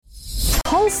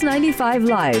Pulse 95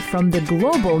 Live from the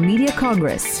Global Media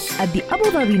Congress at the Abu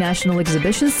Dhabi National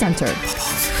Exhibition Center.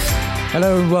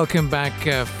 Hello and welcome back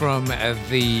from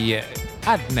the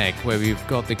ADNEC, where we've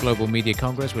got the Global Media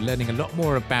Congress. We're learning a lot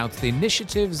more about the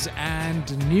initiatives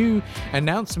and new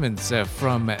announcements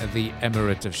from the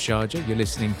Emirate of Sharjah. You're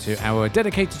listening to our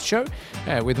dedicated show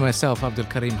with myself, Abdul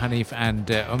Karim Hanif, and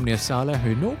Omnia Saleh,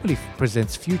 who normally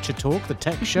presents Future Talk, the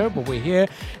tech show, but we're here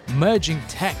merging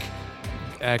tech,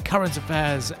 current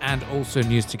affairs and also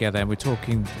news together. And we're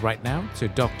talking right now to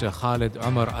Dr. Khalid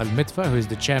Omar Al Midfa, who is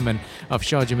the chairman of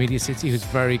Sharjah Media City, who's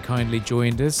very kindly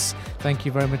joined us. Thank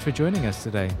you very much for joining us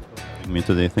today. Me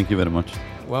today. Thank you very much.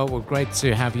 Well, great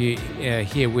to have you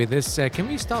here with us. Can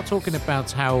we start talking about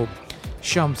how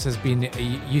SHAMS has been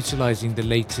utilizing the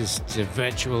latest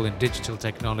virtual and digital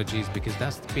technologies, because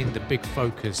that's been the big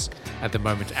focus at the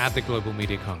moment at the Global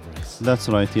Media Congress? That's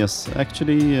right, yes.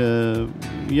 Actually,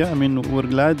 we're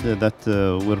glad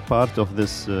that we're part of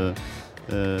this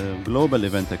global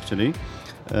event, actually,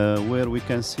 where we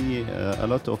can see a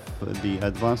lot of the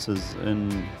advances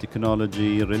in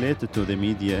technology related to the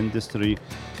media industry,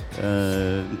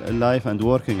 live and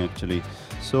working, actually.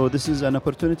 So this is an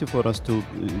opportunity for us to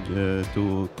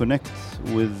connect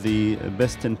with the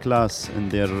best in class in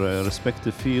their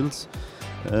respective fields,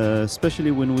 especially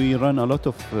when we run a lot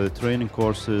of training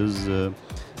courses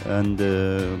and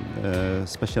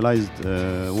specialized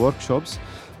workshops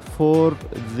for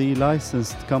the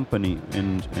licensed company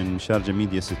in Sharjah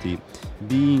Media City.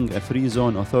 Being a free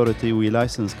zone authority, we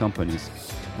license companies.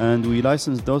 And we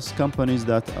license those companies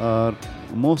that are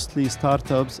mostly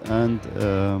startups, and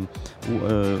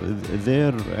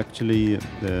they're actually,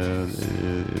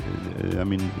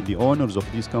 the owners of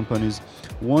these companies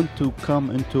want to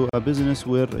come into a business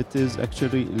where it is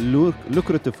actually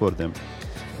lucrative for them.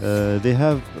 They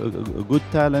have good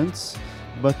talents,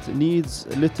 but needs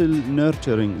little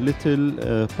nurturing,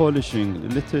 little polishing,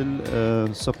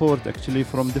 little support actually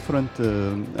from different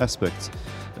aspects.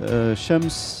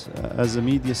 SHAMS, as a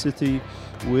media city,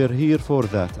 we're here for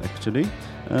that actually,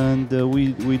 and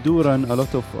we do run a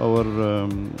lot of our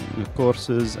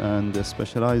courses and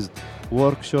specialized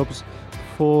workshops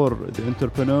for the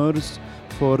entrepreneurs,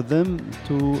 for them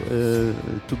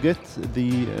to get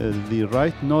the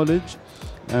right knowledge,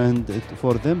 and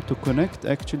for them to connect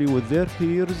actually with their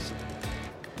peers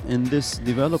in this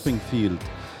developing field.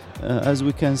 As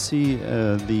we can see,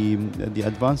 the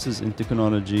advances in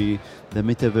technology, the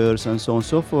metaverse, and so on and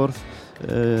so forth,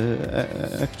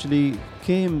 actually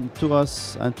came to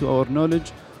us and to our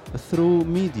knowledge through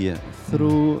media,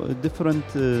 through different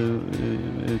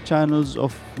channels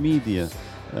of media,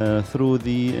 through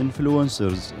the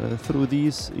influencers, through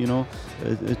these,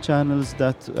 channels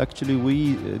that actually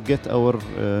we get our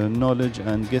knowledge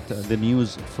and get the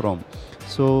news from.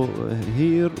 So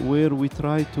here, where we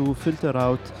try to filter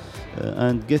out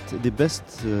and get the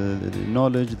best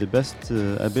knowledge, the best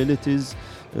abilities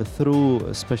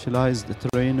through specialized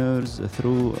trainers,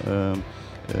 through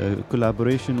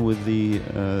collaboration with the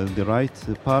right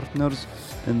partners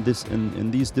in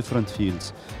these different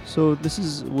fields. So this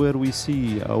is where we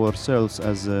see ourselves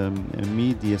as a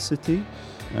media city,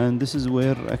 and this is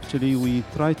where actually we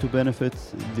try to benefit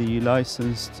the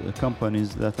licensed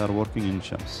companies that are working in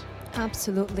SHAMS.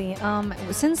 Absolutely.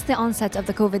 Since the onset of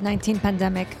the COVID-19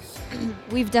 pandemic,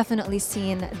 we've definitely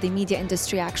seen the media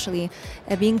industry actually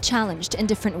being challenged in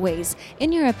different ways.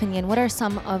 In your opinion, what are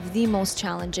some of the most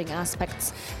challenging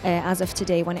aspects as of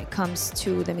today when it comes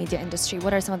to the media industry?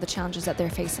 What are some of the challenges that they're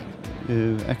facing?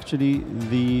 Actually,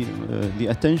 the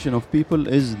attention of people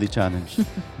is the challenge,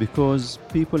 because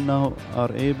people now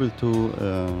are able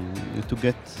to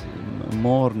get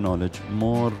more knowledge,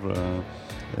 more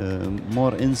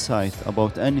insight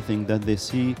about anything that they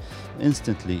see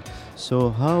instantly. So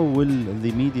how will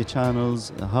the media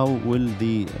channels, how will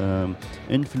the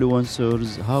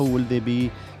influencers, how will they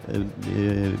be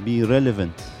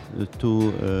relevant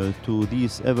to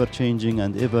these ever-changing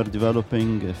and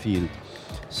ever-developing field?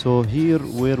 So here,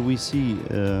 where we see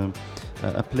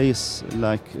a place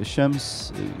like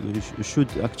SHAMS should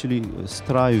actually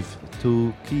strive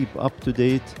to keep up to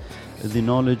date the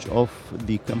knowledge of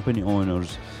the company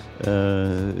owners,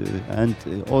 and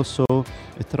also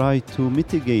try to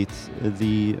mitigate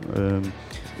the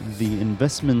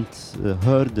investment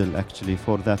hurdle actually,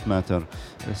 for that matter.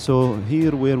 So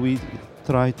here, where we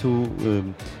try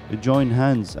to join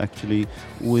hands actually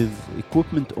with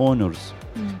equipment owners,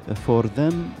 for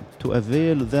them to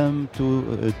avail them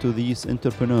to these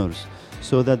entrepreneurs,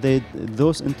 so that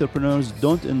those entrepreneurs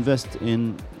don't invest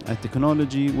in a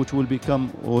technology which will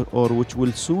become or which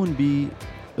will soon be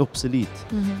obsolete.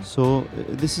 So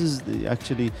this is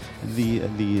actually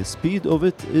the speed of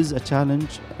it is a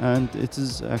challenge, and it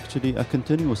is actually a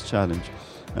continuous challenge.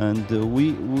 And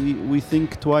we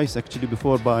think twice actually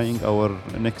before buying our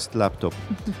next laptop.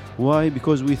 Why?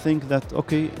 Because we think that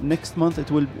okay, next month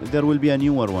there will be a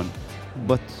newer one,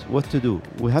 but what to do?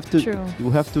 We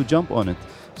have to jump on it.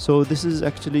 So this is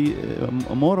actually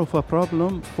more of a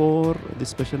problem for the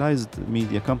specialized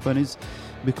media companies,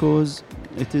 because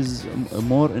it is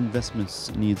more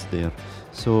investments needs there.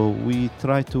 So we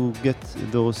try to get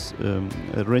those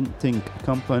renting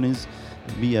companies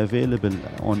be available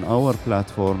on our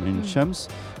platform in SHAMS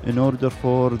in order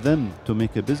for them to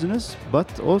make a business,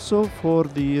 but also for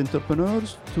the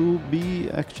entrepreneurs to be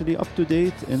actually up to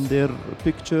date in their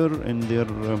picture, in their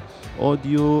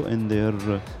audio, in their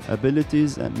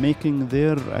abilities, and making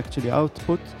their actually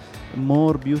output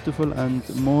more beautiful and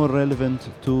more relevant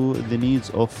to the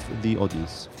needs of the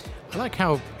audience. I like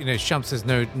how SHAMS is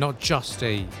not just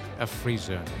a free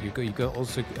zone. You've got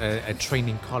also a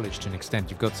training college to an extent.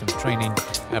 You've got some training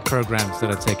programs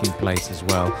that are taking place as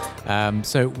well.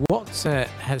 So what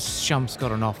has SHAMS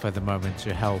got on offer at the moment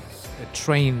to help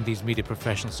train these media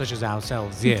professionals such as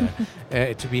ourselves here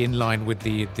to be in line with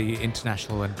the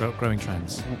international and growing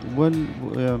trends? Well,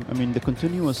 I mean, the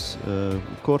continuous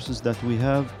courses that we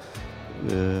have,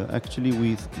 actually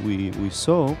we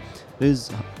saw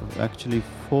is actually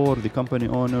for the company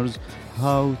owners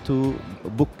how to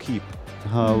bookkeep,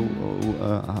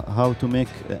 how to make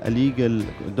legal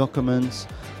documents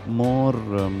more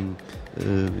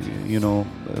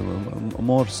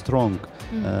more strong,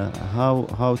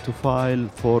 how to file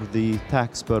for the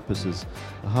tax purposes,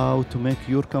 how to make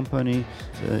your company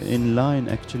in line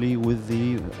actually with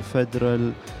the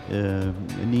federal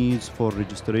needs for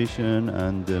registration,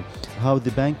 and how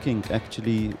the banking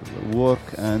actually work,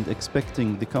 and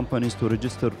expecting the companies to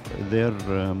register their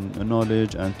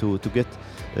knowledge and to get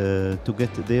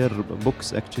their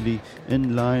books actually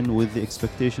in line with the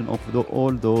expectation of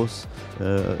all those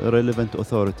relevant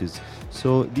authorities.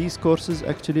 So these courses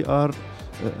actually are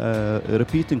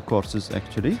repeating courses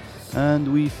actually,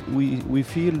 and we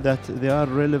feel that they are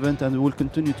relevant and will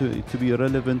continue to be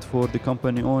relevant for the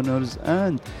company owners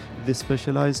and the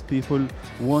specialized people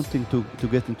wanting to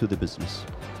get into the business.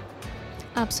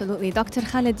 Absolutely. Dr.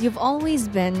 Khalid, you've always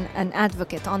been an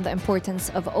advocate on the importance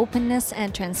of openness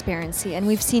and transparency, and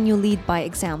we've seen you lead by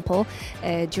example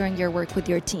during your work with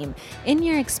your team. In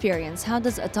your experience, how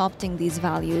does adopting these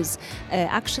values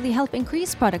actually help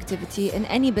increase productivity in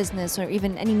any business or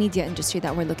even any media industry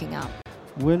that we're looking at?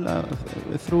 Well,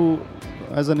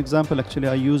 as an example, actually,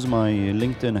 I use my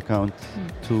LinkedIn account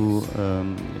to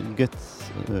get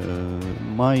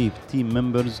my team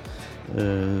members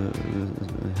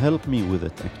help me with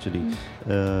it actually.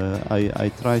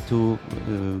 I try to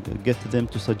get them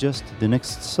to suggest the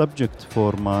next subject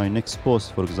for my next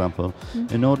post, for example,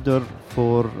 in order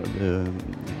for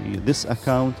this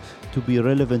account to be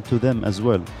relevant to them as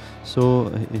well. So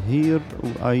here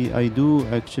I do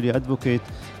actually advocate,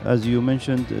 as you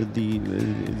mentioned,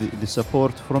 the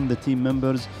support from the team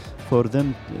members for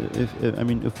them.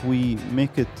 If we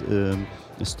make it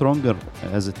stronger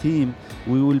as a team,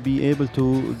 we will be able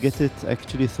to get it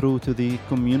actually through to the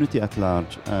community at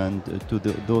large and to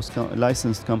those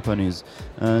licensed companies,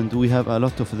 and we have a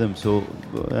lot of them. So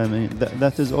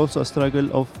that is also a struggle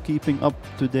of keeping up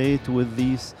to date with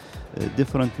these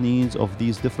different needs of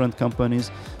these different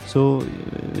companies. So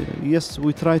yes,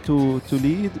 we try to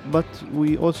lead, but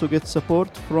we also get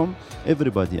support from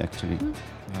everybody actually.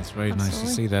 That's very nice to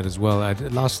see that as well.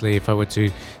 Lastly, if I were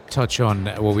to touch on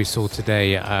what we saw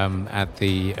today at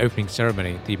the opening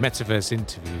ceremony, the Metaverse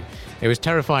interview, it was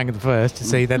terrifying at first to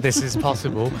say that this is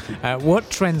possible. What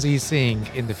trends are you seeing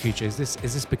in the future? Is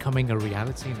this becoming a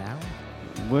reality now?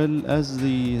 Well, as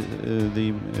the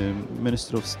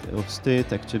Minister of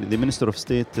State, actually, the Minister of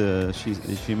State,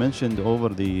 she mentioned over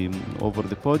the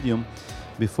podium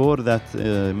before that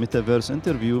Metaverse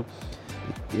interview,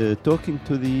 talking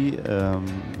to the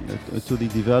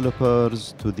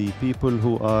developers, to the people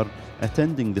who are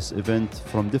attending this event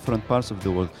from different parts of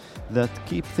the world, that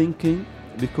keep thinking,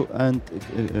 and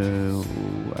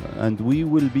we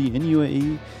will be in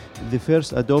UAE the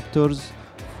first adopters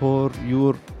for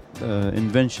your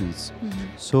inventions.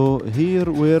 So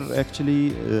here we're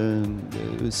actually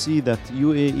see that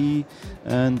UAE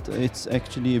and its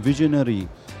actually visionary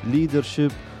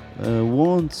leadership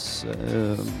wants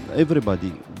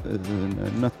everybody,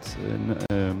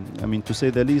 to say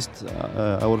the least,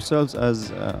 ourselves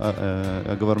as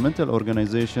a governmental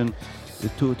organization,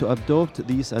 to adopt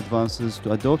these advances,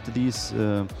 to adopt these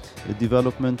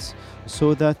developments,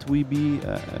 so that we be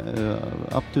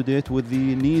up to date with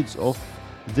the needs of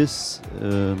this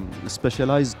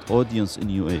specialized audience in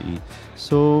UAE.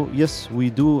 So yes, we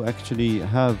do actually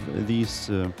have these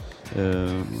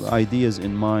ideas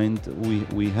in mind.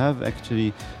 We have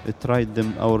actually tried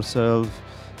them ourselves.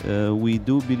 We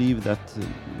do believe that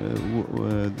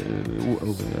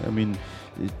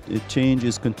change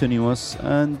is continuous,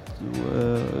 and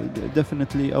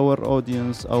definitely our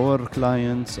audience, our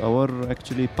clients, our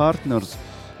actually partners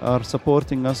are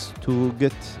supporting us to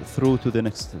get through to the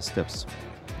next steps.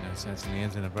 Certainly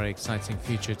is, and a very exciting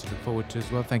future to look forward to as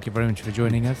well. Thank you very much for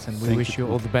joining us, and we wish you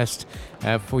all the best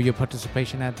for your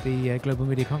participation at the Global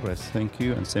Media Congress. Thank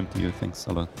you, and same to you. Thanks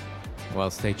a lot. Well,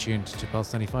 stay tuned to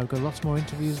Pulse 95. We've got lots more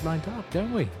interviews lined up,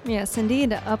 don't we? Yes,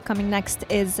 indeed. Upcoming next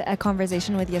is a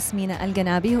conversation with Yasmina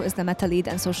Al-Ganabi, who is the Meta Lead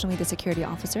and Social Media Security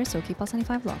Officer. So keep Pulse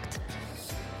 95 locked.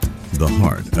 The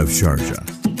heart of Sharjah.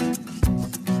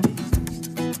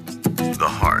 The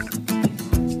heart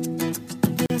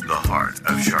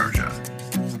of Sharjah.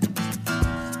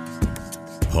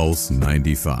 Pulse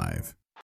 95.